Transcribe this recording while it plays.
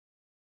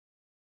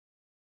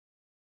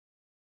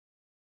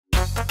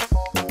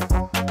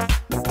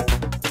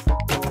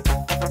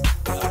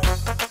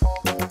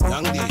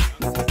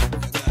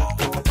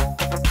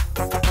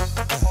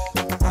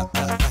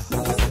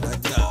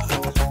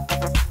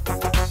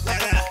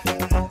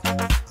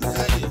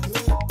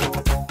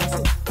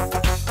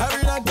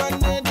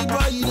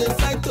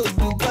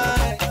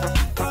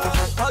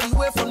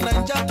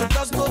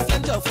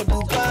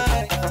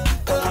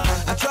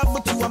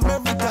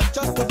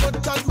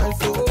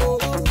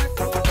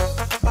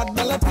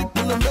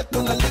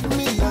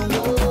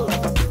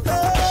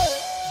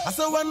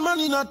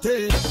not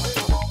there,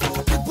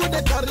 people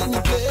they carry me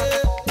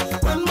play.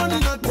 When money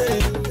not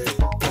there,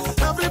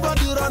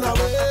 everybody run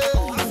away.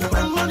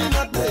 When money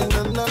not there,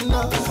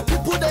 na.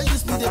 People they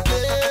use me they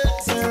play.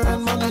 Say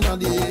when money not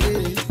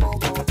there,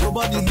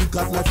 nobody look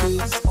at my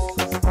face.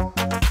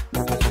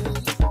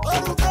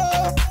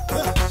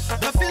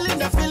 The feeling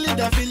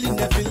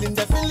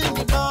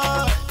the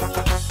boy.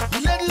 The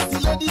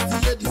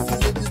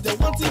ladies, they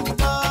wanting the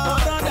boy.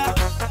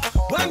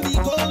 When we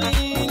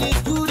going,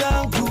 it's good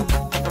and good.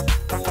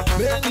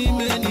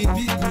 Many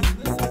people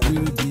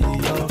will be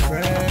your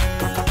friend.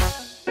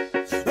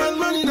 When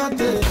money not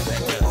there,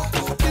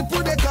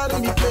 people they carry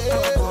me play.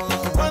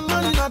 When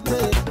money not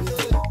there,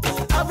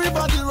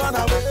 everybody run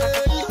away.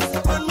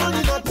 When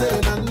money not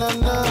there,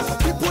 na.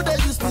 People they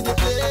use me to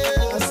play.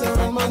 I say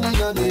when money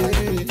not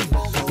there,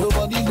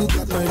 nobody look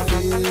at my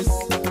face.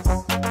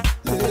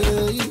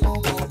 Hey,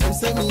 them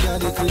say me a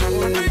the crazy.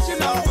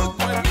 Original good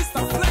boy,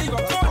 Mr.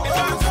 Flavor.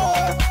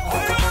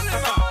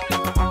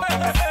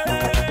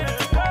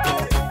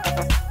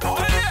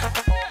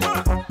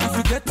 If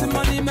you get the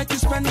money, make you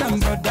spend them,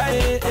 brother.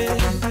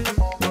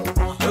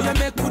 Oh, you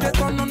make good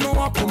turn on no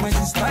up for my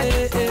sister.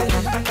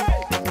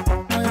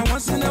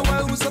 Once in a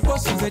while, we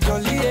supposed to be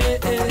jolly.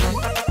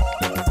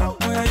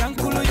 Young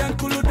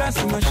kulu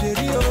dance my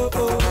sherry.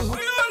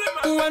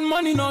 When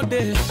money no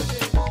day,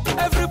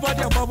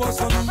 everybody a bubble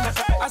son.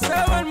 I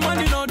say when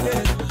money no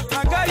day,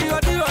 I got you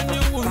the on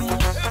you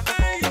wound.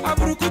 I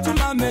broke to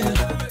my man.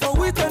 Oh,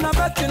 we turn a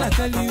bad thing I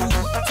tell you.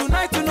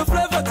 Tonight you no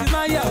flavor to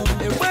my yao.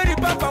 A very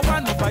papa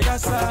one of your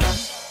side.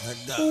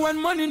 When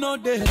money no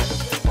day,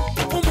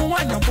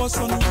 one your boss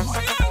on.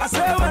 I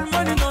say when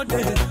money no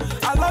day,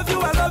 I love you,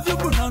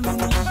 but no.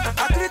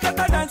 I treat it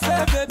and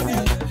say baby.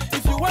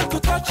 If you want to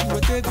touch you,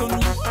 we'll take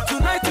on.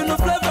 Tonight you no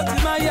flavor to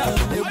my yao.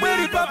 A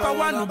very papa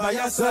one of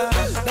your side.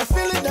 The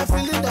feeling, the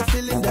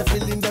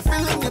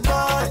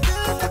boy.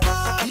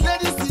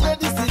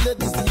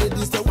 The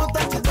ladies, they want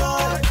that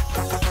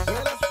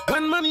boy.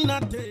 When money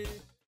not there.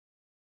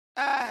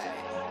 Hey,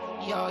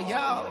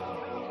 yo.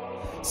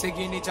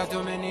 Singing each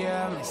other many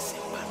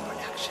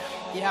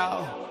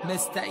Yo,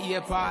 Mr.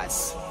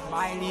 Earpass,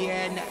 my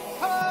lane.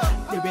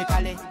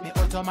 Lyrically, me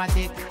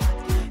automatic.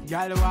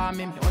 Girl want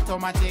me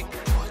automatic.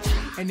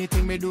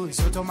 Anything me do is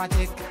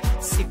automatic.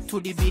 Sick to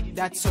the beat,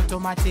 that's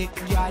automatic.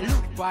 Girl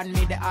look on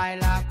me the eye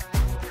lock.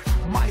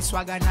 My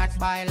swagger not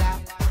by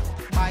lock.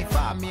 By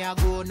far me I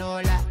go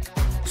no lack.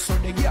 So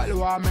the girl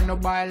want me no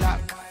buy lock.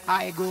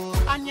 I go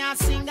and ya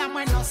sing them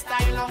when no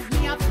style.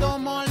 Me have no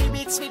more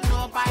lyrics with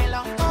no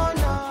pile. Oh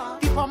no,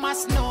 people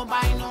must know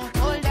by now.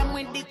 Told them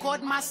with the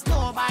code must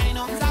know by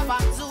now. Zaba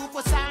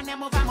zuko sign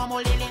them over my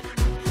molele.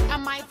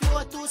 And my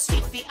flow too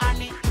sweet for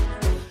honey.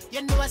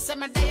 You know say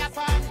me day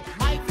upon.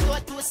 My flow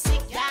too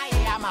sick,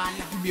 yeah man.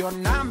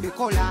 Beyond nam be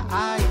cola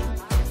eye.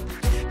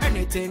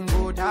 Anything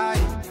good eye.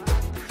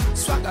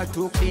 Swagger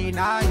too clean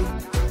eye.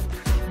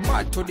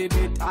 Mad to the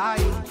bit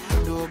eye.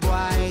 No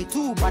boy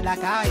too bad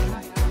like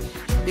eye.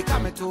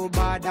 Become too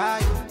bad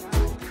eye.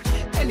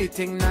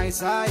 Anything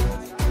nice eye.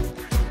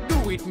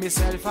 Do it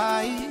myself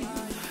eye.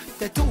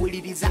 The two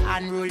ladies are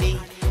unruly.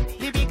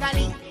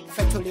 Lyrically,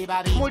 fetuli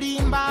babi.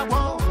 Mulimba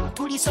wo.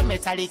 Tuli so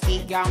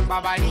metallic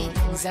gamba bali.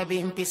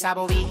 Ssempijja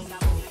bobi.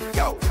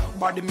 Yo,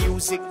 but the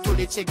music to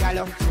the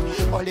chigalo.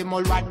 Only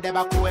more what the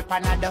baku e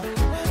panado.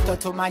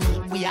 Toto money,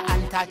 we are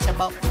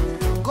untouchable.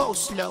 Go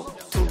slow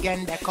to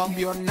get the come.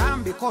 Your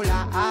name be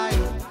cola eye.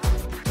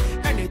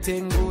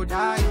 Anything good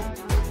eye.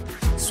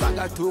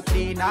 Swagger too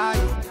clean eye.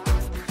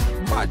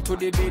 Bad to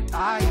the bit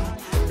eye.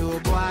 No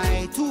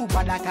boy too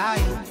bad like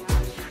eye.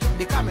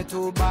 Become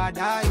too bad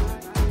eye.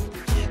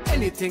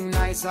 Anything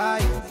nice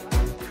eye.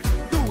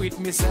 Do it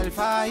myself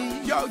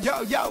eye. Yo,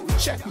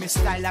 check me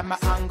style and my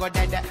angle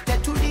dead. The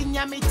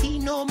tulinya me tea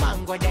no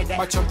mango dead.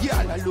 But your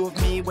girl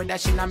love me when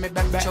she na me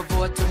bebe. Your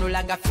vote no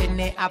longer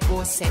finna a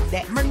boss said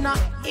that. Me not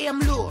aim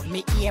low,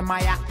 me aim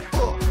higher.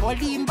 Oh,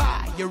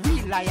 Olimba, you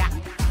real liar.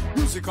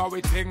 Music how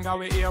we think, how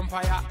we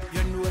empire.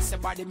 You know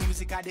somebody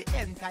music at the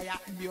entire.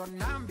 Your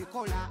name be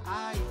color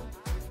eye.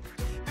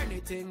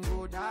 Anything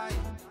good eye.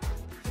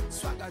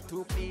 Swagger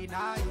too clean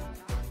eye.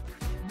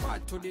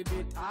 Mad to the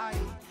bit eye.